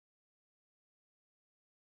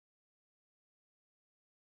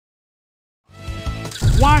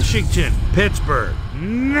Washington, Pittsburgh.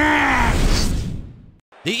 Next!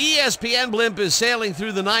 The ESPN blimp is sailing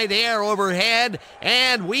through the night air overhead,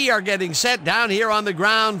 and we are getting set down here on the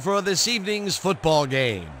ground for this evening's football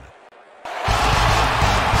game.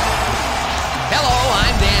 Hello,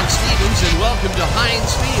 I'm Dan Stevens, and welcome to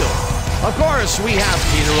Heinz Field. Of course, we have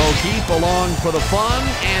Peter O'Keefe along for the fun,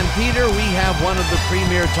 and Peter, we have one of the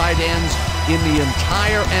premier tight ends in the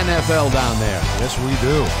entire NFL down there. Yes, we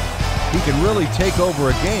do. He can really take over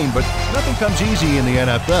a game, but nothing comes easy in the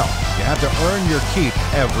NFL. You have to earn your keep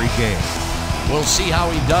every game. We'll see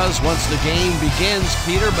how he does once the game begins,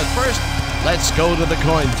 Peter, but first, let's go to the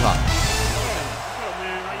coin toss.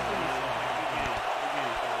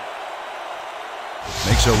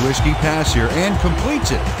 Makes a risky pass here and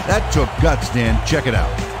completes it. That took guts, Dan. Check it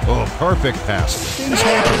out. Oh, perfect pass. Things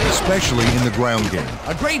happen, especially in the ground game.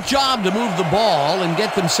 A great job to move the ball and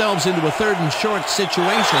get themselves into a 3rd and short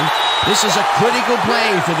situation. This is a critical play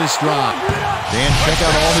for this drive. Dan, check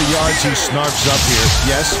out all the yards he snarfs up here.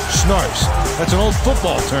 Yes, snarfs. That's an old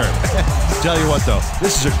football term. Tell you what, though,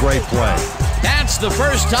 this is a great play. That's the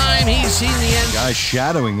first time he's seen the end. Guy's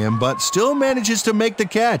shadowing him, but still manages to make the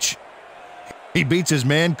catch. He beats his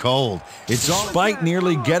man cold. It's all despite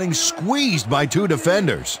nearly getting squeezed by 2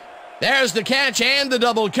 defenders. There's the catch and the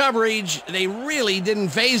double coverage. They really didn't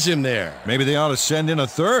faze him there. Maybe they ought to send in a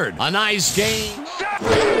 3rd. A nice game.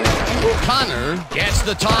 Connor gets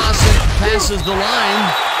the toss and passes the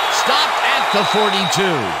line. Stopped at the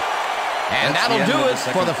 42. And that'll do it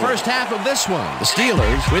for the first half of this one. The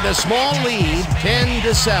Steelers with a small lead,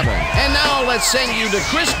 10-7. And now let's send you to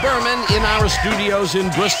Chris Berman in our studios in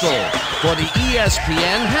Bristol for the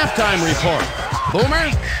ESPN halftime report. Boomer?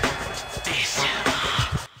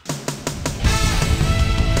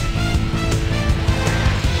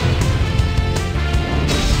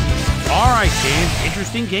 All right, Dan.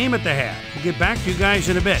 Interesting game at the half. We'll get back to you guys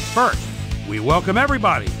in a bit. First, we welcome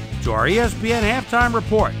everybody to our ESPN halftime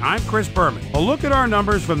report. I'm Chris Berman. A look at our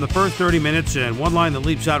numbers from the first 30 minutes and one line that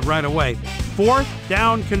leaps out right away. 4th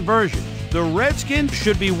down conversion. The Redskins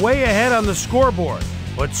should be way ahead on the scoreboard,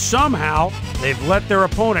 but somehow they've let their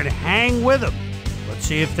opponent hang with them. Let's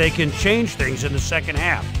see if they can change things in the second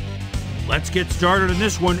half. Let's get started in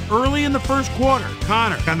this one early in the first quarter.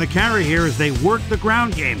 Connor on the carry here as they work the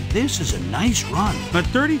ground game. This is a nice run. A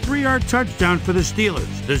 33-yard touchdown for the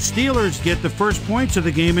Steelers. The Steelers get the first points of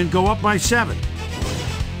the game and go up by 7.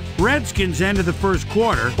 Redskins ended the first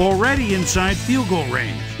quarter already inside field goal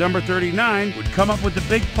range. Number 39 would come up with the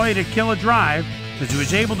big play to kill a drive as he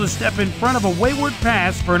was able to step in front of a wayward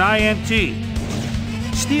pass for an INT.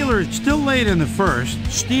 Steelers still late in the first.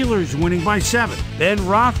 Steelers winning by 7. Ben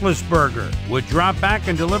Roethlisberger would drop back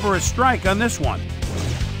and deliver a strike on this one.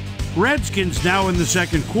 Redskins now in the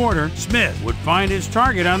second quarter. Smith would find his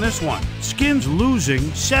target on this one. Skins losing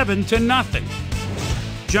 7-0.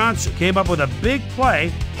 Johnson came up with a big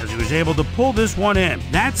play as he was able to pull this one in.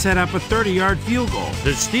 That set up a 30-yard field goal.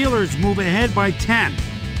 The Steelers move ahead by 10.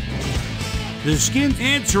 The Skins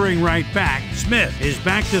answering right back. Smith is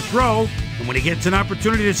back to throw. And when he gets an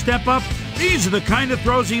opportunity to step up, these are the kind of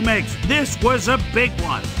throws he makes. This was a big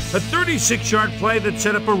one. A 36-yard play that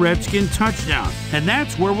set up a Redskin touchdown. And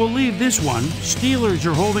that's where we'll leave this one. Steelers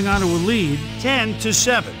are holding on to a lead,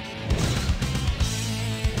 10-7.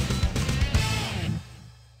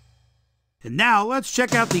 And now let's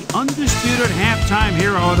check out the undisputed halftime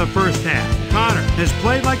hero of the first half. Connor has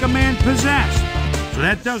played like a man possessed. So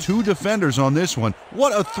that does 2 defenders on this one.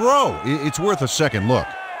 What a throw. It's worth a second look.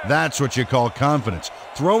 That's what you call confidence.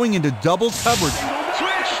 Throwing into double coverage.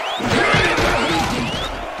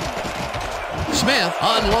 Smith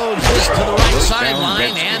unloads this to the right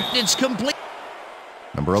sideline, and it's complete.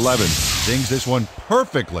 Number 11 sings this one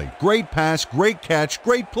perfectly. Great pass, great catch,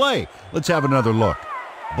 great play. Let's have another look.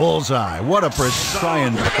 Bullseye. What a try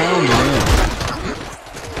and pound it in.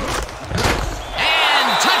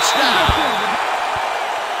 And touchdown.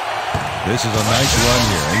 This is a nice run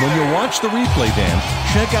here. And when you watch the replay, Dan,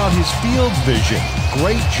 check out his field vision.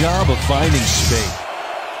 Great job of finding space.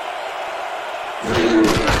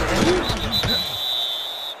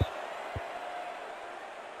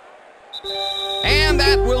 And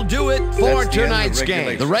that will do it for tonight's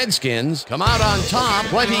game. The Redskins come out on top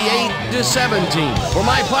 28-17. For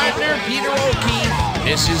my partner, Peter O'Keefe,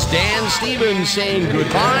 this is Dan Stevens saying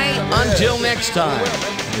goodbye until next time.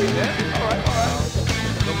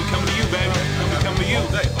 Coming to you, baby. Coming to you. All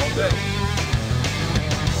day.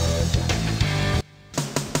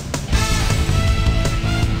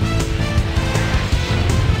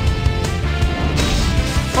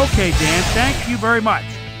 Okay, Dan, thank you very much.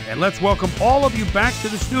 And let's welcome all of you back to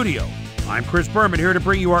the studio. I'm Chris Berman here to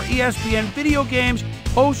bring you our ESPN video games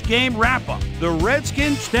post-game wrap-up. The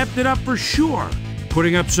Redskins stepped it up for sure,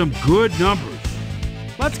 putting up some good numbers.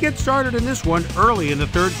 Let's get started in this one early in the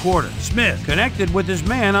third quarter. Smith connected with his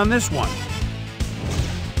man on this one.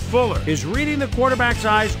 Fuller is reading the quarterback's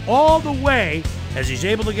eyes all the way as he's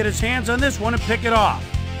able to get his hands on this one and pick it off.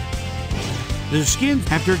 The Skins,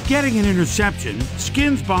 after getting an interception,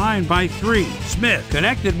 Skins behind by 3. Smith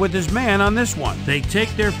connected with his man on this one. They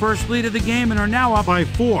take their first lead of the game and are now up by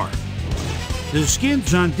 4. The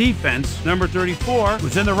Skins on defense, number 34,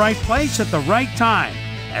 was in the right place at the right time,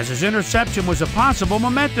 as his interception was a possible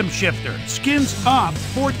momentum shifter. Skins up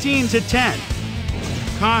 14-10.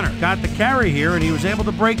 Connor got the carry here and he was able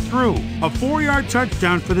to break through. A 4-yard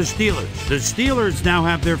touchdown for the Steelers. The Steelers now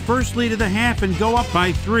have their first lead of the half and go up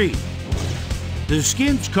by 3. The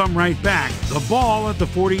Skins come right back. The ball at the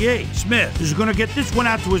 48. Smith is going to get this one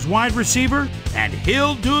out to his wide receiver, and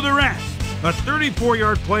he'll do the rest. A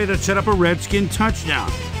 34-yard play that set up a Redskin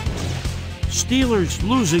touchdown. Steelers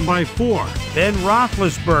losing by 4. Ben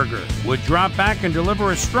Roethlisberger would drop back and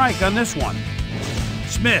deliver a strike on this one.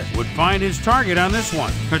 Smith would find his target on this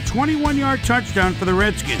one. A 21-yard touchdown for the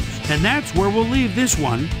Redskins. And that's where we'll leave this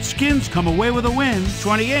one. Skins come away with a win,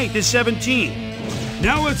 28-17.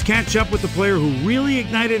 Now let's catch up with the player who really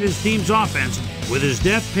ignited his team's offense with his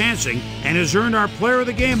deft passing and has earned our Player of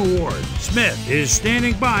the Game award. Smith is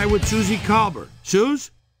standing by with Susie Colbert. Suze?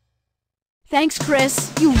 Thanks,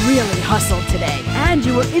 Chris. You really hustled today, and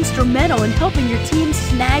you were instrumental in helping your team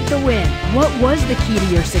snag the win. What was the key to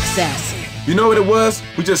your success? You know what it was?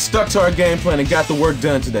 We just stuck to our game plan and got the work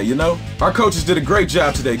done today, you know? Our coaches did a great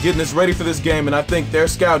job today getting us ready for this game, and I think their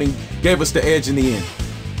scouting gave us the edge in the end.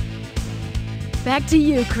 Back to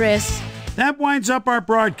you, Chris. That winds up our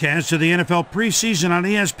broadcast of the NFL preseason on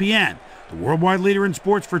ESPN, the worldwide leader in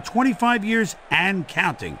sports for 25 years and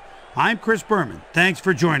counting. I'm Chris Berman. Thanks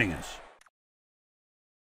for joining us.